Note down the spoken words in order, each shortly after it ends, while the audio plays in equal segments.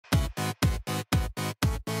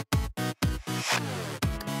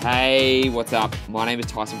Hey, what's up? My name is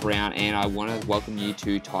Tyson Brown and I want to welcome you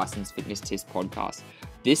to Tyson's Fitness Tips podcast.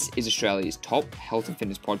 This is Australia's top health and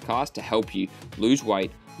fitness podcast to help you lose weight,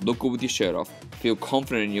 look good with your shirt off, feel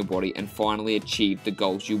confident in your body, and finally achieve the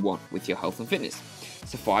goals you want with your health and fitness.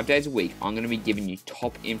 So 5 days a week, I'm going to be giving you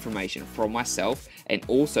top information from myself and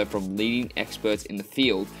also from leading experts in the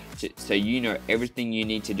field so you know everything you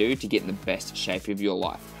need to do to get in the best shape of your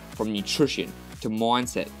life. From nutrition to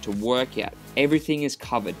mindset to workout, everything is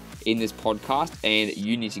covered in this podcast and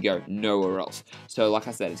you need to go nowhere else. So like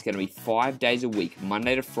I said, it's going to be 5 days a week,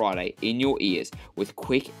 Monday to Friday, in your ears with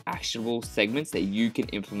quick actionable segments that you can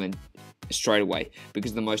implement straight away,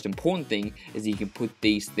 because the most important thing is that you can put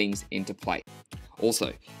these things into play.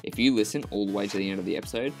 Also, if you listen all the way to the end of the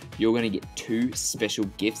episode, you're going to get 2 special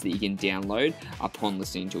gifts that you can download upon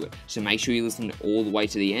listening to it. So make sure you listen all the way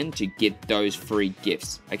to the end to get those free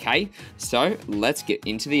gifts, okay? So let's get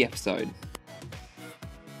into the episode.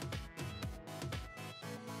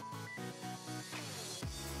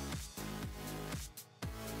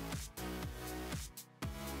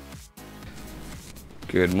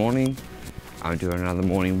 Good morning. I'm doing another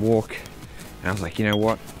morning walk and I was like, you know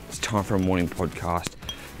what? It's time for a morning podcast.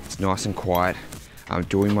 It's nice and quiet. I'm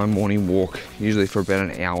doing my morning walk, usually for about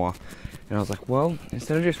an hour. And I was like, well,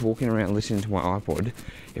 instead of just walking around listening to my iPod,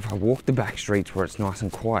 if I walk the back streets where it's nice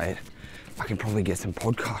and quiet, I can probably get some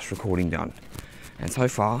podcast recording done. And so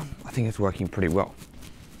far, I think it's working pretty well.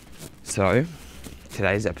 So,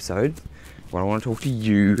 today's episode, what I want to talk to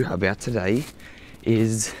you about today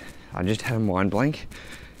is, I just had a mind blank.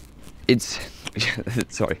 It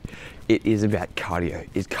is about cardio.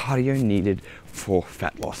 Is cardio needed for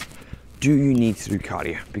fat loss? Do you need to do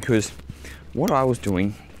cardio? Because what I was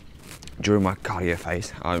doing during my cardio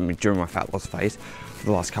phase, during my fat loss phase for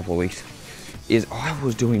the last couple of weeks, is I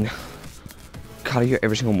was doing cardio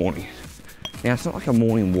every single morning. Now it's not like a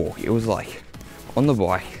morning walk. It was like on the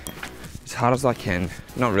bike, as hard as I can.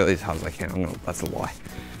 Not really as hard as I can. That's a lie.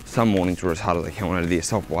 Some mornings were as hard as I can when I did the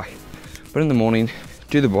assault bike. But in the morning,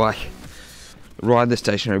 do the bike, ride the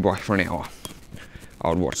stationary bike for an hour. I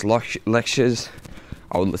would watch lectures,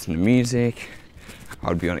 I would listen to music, I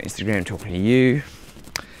would be on Instagram talking to you.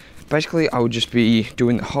 Basically, I would just be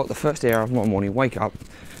doing the first hour of my morning, wake up,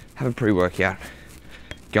 have a pre-workout,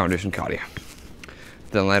 go and do some cardio.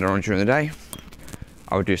 Then later on during the day,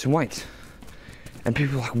 I would do some weights. And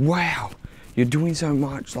people are like, wow, you're doing so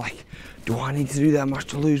much, like, do I need to do that much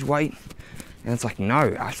to lose weight? And it's like,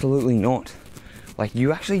 no, absolutely not. Like,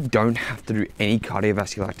 you actually don't have to do any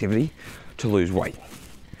cardiovascular activity to lose weight.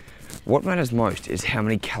 What matters most is how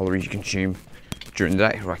many calories you consume during the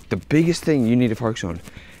day. Like, the biggest thing you need to focus on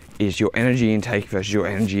is your energy intake versus your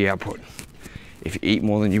energy output. If you eat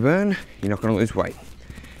more than you burn, you're not going to lose weight.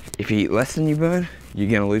 If you eat less than you burn,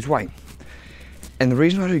 you're going to lose weight. And the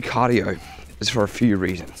reason I do cardio is for a few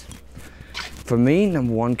reasons. For me,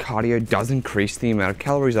 number one, cardio does increase the amount of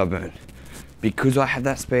calories I burn. Because I have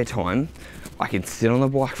that spare time, I can sit on the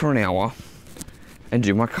bike for an hour and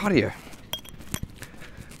do my cardio.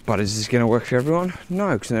 But is this going to work for everyone?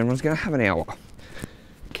 No, because everyone's going to have an hour.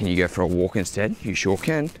 Can you go for a walk instead? You sure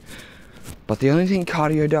can. But the only thing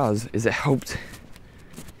cardio does is it helps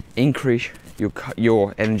increase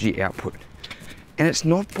your energy output. And it's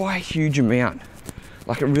not by a huge amount.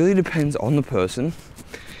 Like, it really depends on the person.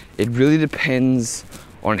 It really depends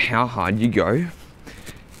on how hard you go.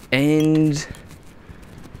 And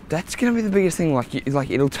that's going to be the biggest thing. Like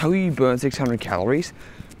it'll tell you burn 600 calories,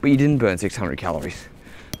 but you didn't burn 600 calories.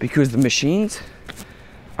 Because the machines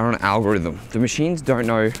are an algorithm. The machines don't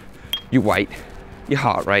know your weight, your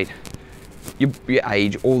heart rate, your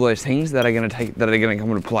age, all those things that are going to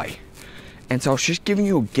come into play. And so I was just giving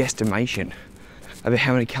you a guesstimation about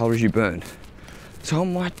how many calories you burned. So I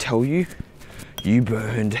might tell you, you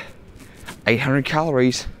burned 800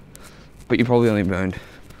 calories, but you probably only burned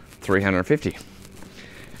 350.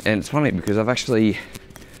 And it's funny because I've actually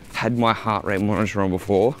had my heart rate monitor on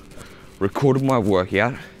before, recorded my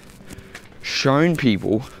workout, shown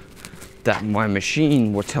people that my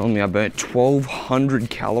machine were telling me I burnt 1,200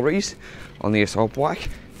 calories on the assault bike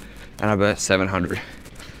and I burnt 700.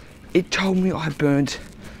 It told me I burnt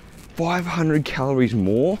 500 calories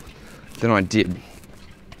more than I did.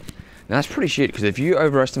 Now that's pretty shit, because if you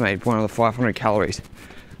overestimate one of the 500 calories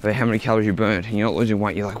about how many calories you burned and you're not losing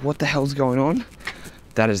weight, you're like, what the hell's going on?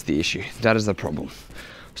 That is the issue. That is the problem.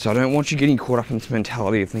 So I don't want you getting caught up in this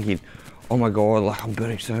mentality of thinking, oh my God, like I'm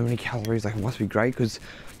burning so many calories, like it must be great, because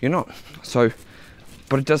you're not. So,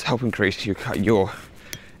 but it does help increase your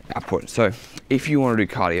output. So if you want to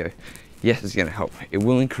do cardio, yes, it's going to help. It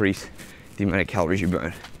will increase the amount of calories you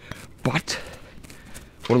burn. But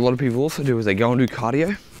what a lot of people also do is they go and do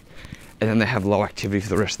cardio and then they have low activity for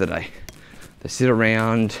the rest of the day. They sit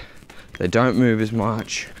around, they don't move as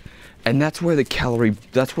much, and that's where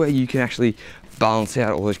that's where you can actually balance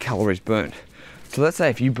out all those calories burnt. So let's say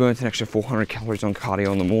if you burnt an extra 400 calories on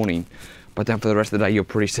cardio in the morning, but then for the rest of the day you're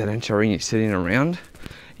pretty sedentary and you're sitting around,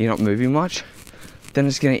 you're not moving much, then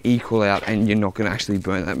it's going to equal out and you're not going to actually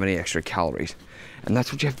burn that many extra calories. And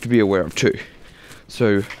that's what you have to be aware of too.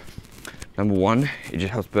 So number one, it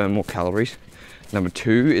just helps burn more calories. Number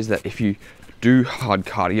two is that if you do hard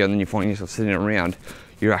cardio and then you find yourself sitting around,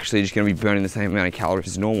 you're actually just going to be burning the same amount of calories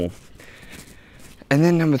as normal. And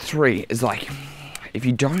then number three is like, if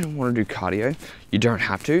you don't want to do cardio, you don't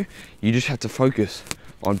have to. You just have to focus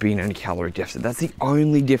on being in a calorie deficit. That's the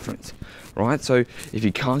only difference, right? So if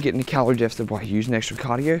you can't get in a calorie deficit by using extra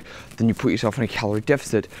cardio, then you put yourself in a calorie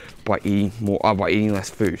deficit by eating less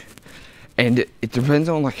food. And it depends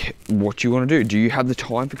on like what you want to do. Do you have the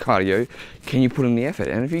time for cardio? Can you put in the effort?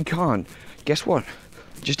 And if you can't, guess what?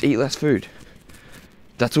 Just eat less food.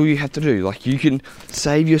 That's all you have to do. Like, you can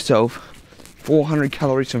save yourself 400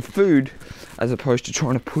 calories from food as opposed to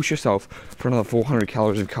trying to push yourself for another 400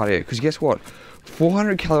 calories of cardio. Because guess what?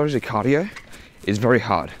 400 calories of cardio is very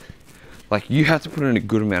hard. Like, you have to put in a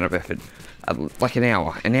good amount of effort. Like an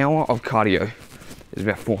hour of cardio is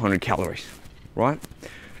about 400 calories, right?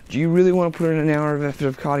 Do you really want to put in an hour of effort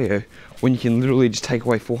of cardio when you can literally just take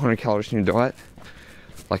away 400 calories from your diet?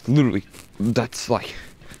 Like, literally, that's like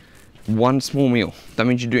one small meal. That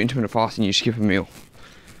means you do intermittent fasting, you skip a meal,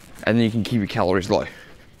 and then you can keep your calories low.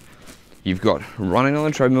 You've got running on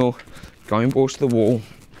the treadmill, going balls to the wall,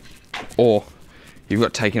 or you've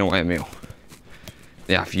got taking away a meal.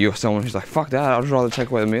 Now, if you're someone who's like, fuck that, I'd rather take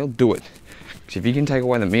away the meal, do it. Because if you can take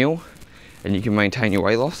away the meal and you can maintain your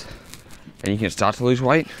weight loss and you can start to lose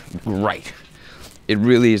weight, great. It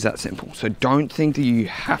really is that simple. So don't think that you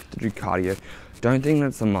have to do cardio. Don't think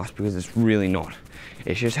that's a must, because it's really not.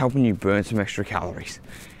 It's just helping you burn some extra calories.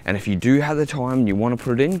 And if you do have the time and you want to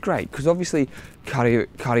put it in, great. Because obviously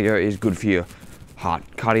cardio is good for your heart.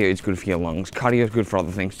 Cardio is good for your lungs. Cardio is good for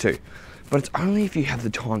other things too. But it's only if you have the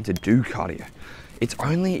time to do cardio. It's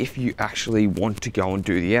only if you actually want to go and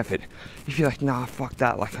do the effort. If you're like, nah, fuck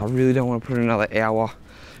that. Like, I really don't want to put in another hour.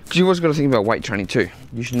 Because you've also got to think about weight training too.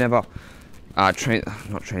 You should never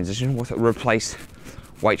replace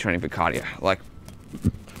weight training for cardio. Like,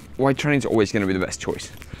 weight training is always going to be the best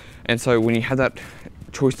choice. And so when you have that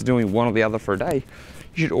choice of doing one or the other for a day,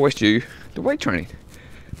 you should always do the weight training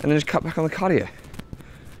and then just cut back on the cardio.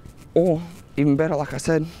 Or even better, like I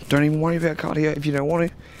said, don't even worry about cardio if you don't want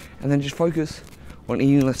to, and then just focus on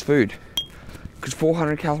eating less food. Because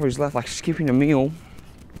 400 calories left, like skipping a meal,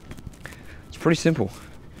 it's pretty simple.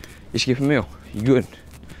 You skip a meal, you're good.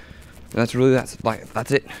 And that's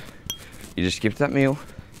it. You just skip that meal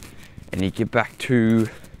and you get back to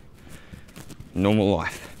normal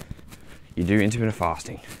life. You do intermittent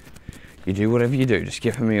fasting. You do whatever you do to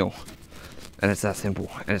skip a meal. And it's that simple.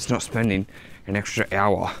 And it's not spending an extra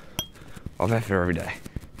hour of effort every day.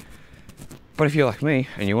 But if you're like me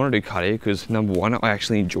and you want to do cardio, because number one, I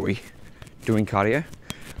actually enjoy doing cardio.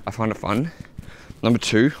 I find it fun. Number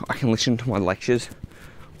two, I can listen to my lectures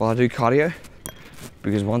while I do cardio.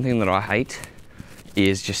 Because one thing that I hate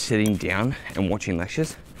is just sitting down and watching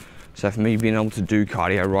lectures. So for me, being able to do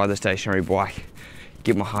cardio, ride the stationary bike,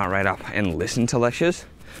 get my heart rate up and listen to lectures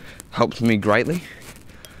helps me greatly.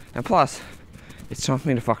 And plus, it's time for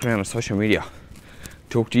me to fuck around on social media.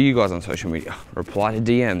 Talk to you guys on social media, reply to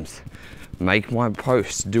DMs, make my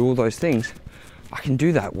posts, do all those things. I can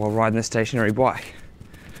do that while riding the stationary bike.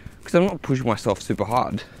 Because I'm not pushing myself super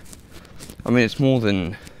hard. I mean, it's more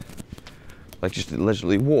than like just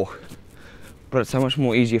leisurely walk. But it's so much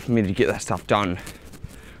more easier for me to get that stuff done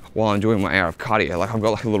while I'm doing my hour of cardio. Like, I've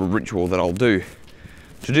got like a little ritual that I'll do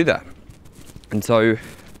to do that. And so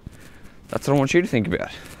that's what I want you to think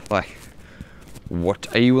about. Like,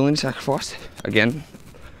 what are you willing to sacrifice? Again,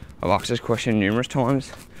 I've asked this question numerous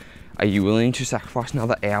times. Are you willing to sacrifice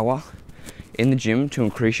another hour in the gym to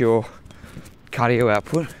increase your cardio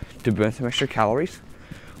output, to burn some extra calories?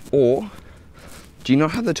 Or do you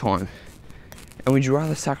not have the time? And would you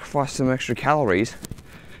rather sacrifice some extra calories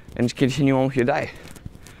and just continue on with your day?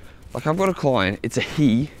 Like, I've got a client, it's a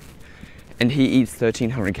he, and he eats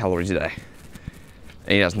 1,300 calories a day.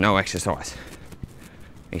 And he does no exercise.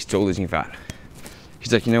 He's still losing fat.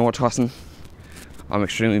 He's like, you know what, Tyson? I'm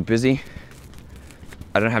extremely busy.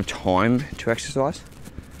 I don't have time to exercise,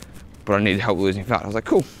 but I need help losing fat. I was like,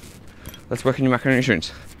 cool. Let's work on your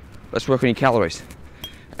macronutrients. Let's work on your calories.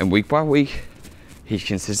 And week by week, he's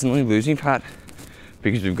consistently losing fat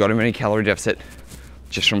because we've got him in a calorie deficit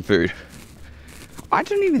just from food. I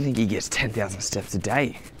don't even think he gets 10,000 steps a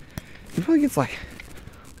day. he probably gets like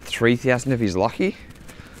 3,000 if he's lucky,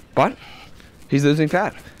 but he's losing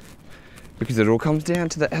fat because it all comes down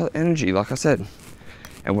to the energy, like I said.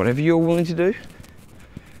 And whatever you're willing to do,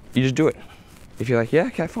 you just do it. If you're like, yeah,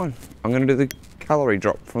 okay, fine, I'm gonna do the calorie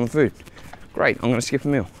drop from the food. Great, I'm gonna skip a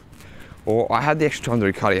meal. Or I had the extra time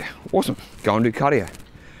to do cardio. Awesome, go and do cardio.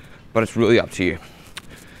 But it's really up to you.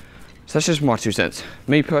 So that's just my 2 cents.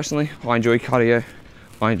 Me personally, I enjoy cardio.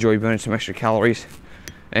 I enjoy burning some extra calories,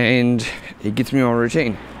 and it gets me on a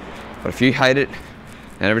routine. But if you hate it,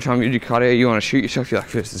 and every time you do cardio, you want to shoot yourself, you're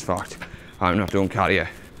like, this is fucked, I'm not doing cardio,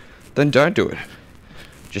 then don't do it.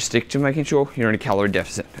 Just stick to making sure you're in a calorie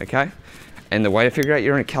deficit, okay? And the way to figure out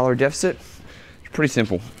you're in a calorie deficit is pretty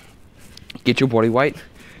simple. Get your body weight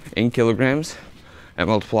in kilograms and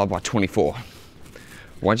multiply by 24.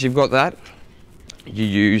 Once you've got that, you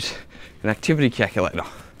use an activity calculator.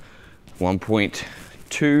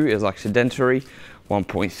 1.2 is like sedentary,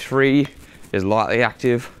 1.3 is lightly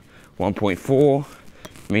active, 1.4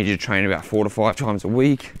 means you train about 4 to 5 times a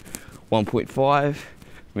week, 1.5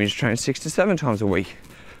 means you train 6 to 7 times a week.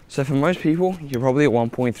 So for most people, you're probably at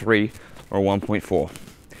 1.3 or 1.4.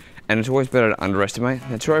 And it's always better to underestimate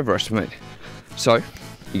than to overestimate. So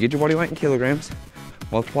you get your body weight in kilograms,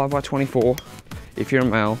 multiply by 24 if you're a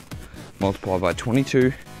male, multiply by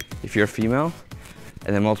 22 if you're a female,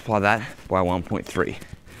 and then multiply that by 1.3.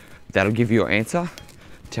 That'll give you your answer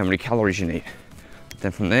to how many calories you need.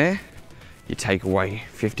 Then from there, you take away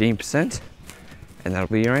 15%, and that'll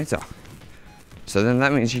be your answer. So then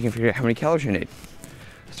that means you can figure out how many calories you need.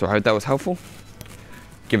 So I hope that was helpful.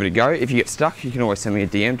 Give it a go. If you get stuck, you can always send me a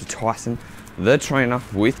DM to Tyson, the trainer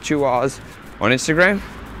with 2 R's on Instagram.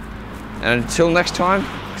 And until next time,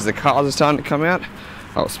 because the cars are starting to come out,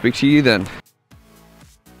 I'll speak to you then.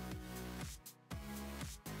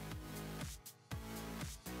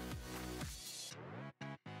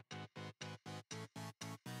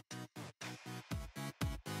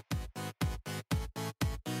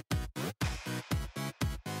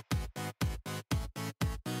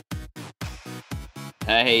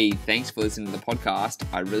 Hey, thanks for listening to the podcast.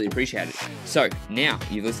 I really appreciate it. So now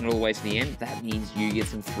you've listened all the way to the end. That means you get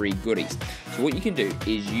some free goodies. So what you can do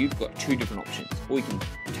is you've got 2 different options, or you can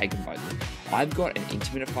take them both. I've got an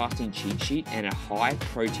intermittent fasting cheat sheet and a high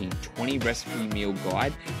protein 20 recipe meal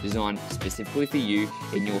guide designed specifically for you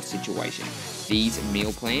in your situation. These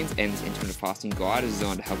meal plans and this intermittent fasting guide are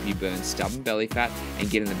designed to help you burn stubborn belly fat and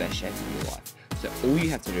get in the best shape of your life. So all you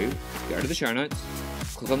have to do is go to the show notes,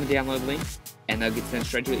 click on the download link, and they'll get sent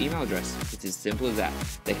straight to your email address. It's as simple as that.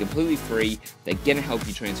 They're completely free. They're going to help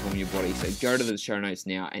you transform your body. So go to the show notes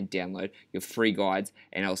now and download your free guides,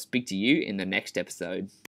 and I'll speak to you in the next episode.